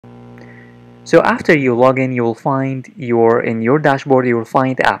So after you log in, you will find in your dashboard you will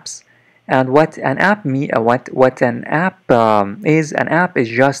find apps. And what an app what an app is, an app is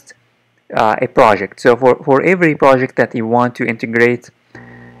just a project. So for every project that you want to integrate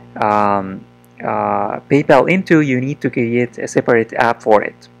PayPal into, you need to create a separate app for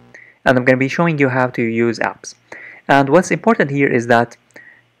it. And I'm going to be showing you how to use apps. And what's important here is that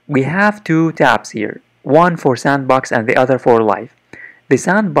we have two tabs here, one for sandbox and the other for live. The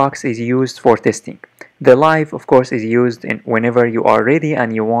sandbox is used for testing. The live, of course, is used whenever you are ready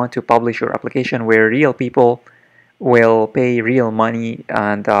and you want to publish your application where real people will pay real money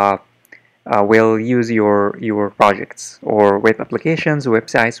and will use your projects or web applications,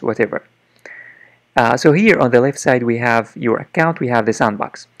 websites, whatever. So here on the left side we have your account, we have the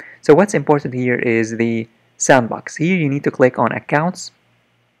sandbox. So what's important here is the sandbox. Here you need to click on accounts,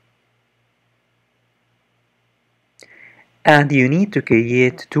 and you need to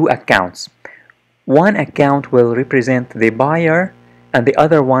create two accounts. One account will represent the buyer and the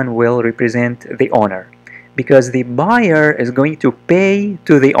other one will represent the owner, because the buyer is going to pay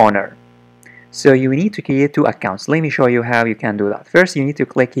to the owner. So you need to create two accounts. Let me show you how you can do that. First, you need to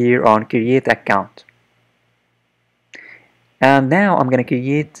click here on create account. And now I'm going to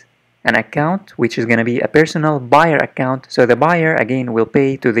create an account which is going to be a personal buyer account. So the buyer again will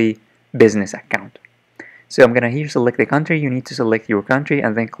pay to the business account. So I'm going to here select the country. You need to select your country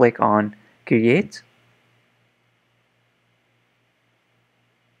and then click on create.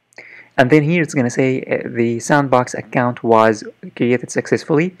 And then here it's going to say the sandbox account was created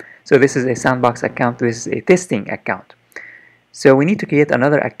successfully. So this is a sandbox account, this is a testing account. So we need to create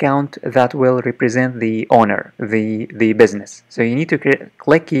another account that will represent the owner, the business. So you need to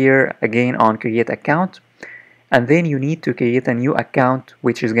click here again on create account, and then you need to create a new account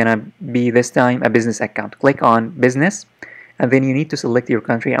which is going to be this time a business account. Click on business, and then you need to select your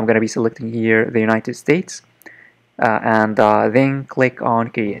country. I'm going to be selecting here the United States, and then click on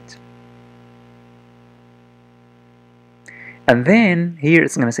create. And then here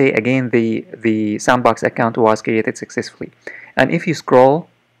it's going to say again the sandbox account was created successfully. And if you scroll,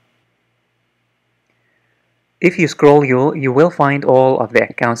 you will find all of the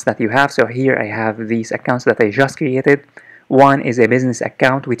accounts that you have. So here I have these accounts that I just created. One is a business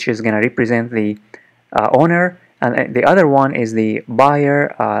account which is going to represent the owner, and the other one is the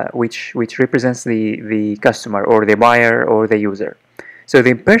buyer which represents the customer or the buyer or the user. So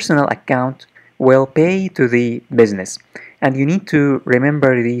the personal account will pay to the business, and you need to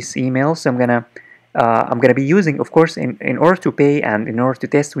remember these emails. So I'm gonna be using, of course, in order to pay and in order to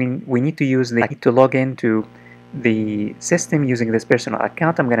test, we need to use I need to log into the system using this personal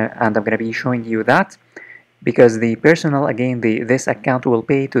account. I'm gonna be showing you that, because the personal, again, this account will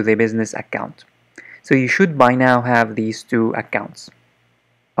pay to the business account. So you should by now have these two accounts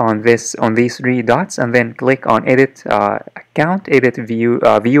on these three dots, and then click on edit account, edit view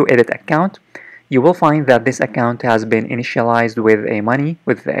edit account. You will find that this account has been initialized with a money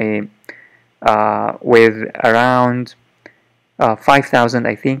with around 5,000,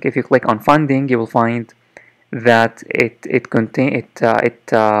 I think. If you click on funding, you will find that it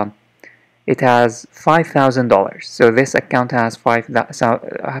has $5,000. So this account has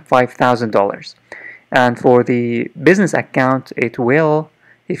 $5,000, and for the business account, it will.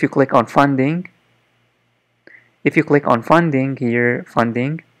 If you click on funding, here,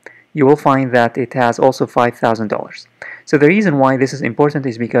 funding, you will find that it has also $5,000. So the reason why this is important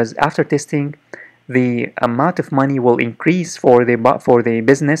is because after testing, the amount of money will increase for the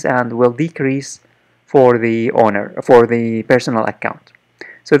business and will decrease for the owner, for the personal account.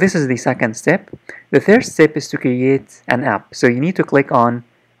 So this is the second step. The third step is to create an app. So you need to click on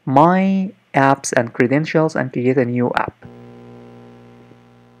My Apps and Credentials and create a new app.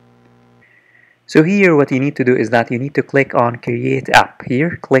 So here what you need to do is that you need to click on Create App.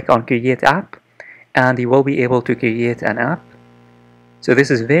 Here, click on Create App, and you will be able to create an app. So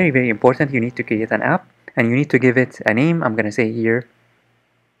this is very, very important. You need to create an app, and you need to give it a name. I'm going to say here,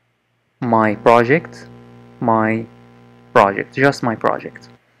 My Project, just My Project.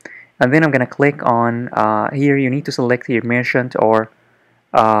 And then I'm going to click on, here you need to select your merchant or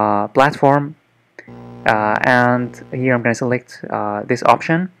platform, and here I'm going to select this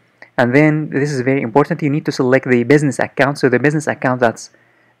option. And then this is very important, you need to select the business account. So the business account that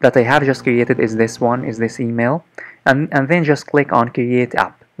I have just created is this one, is this email, and then just click on Create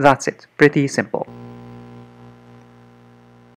App. That's it, pretty simple.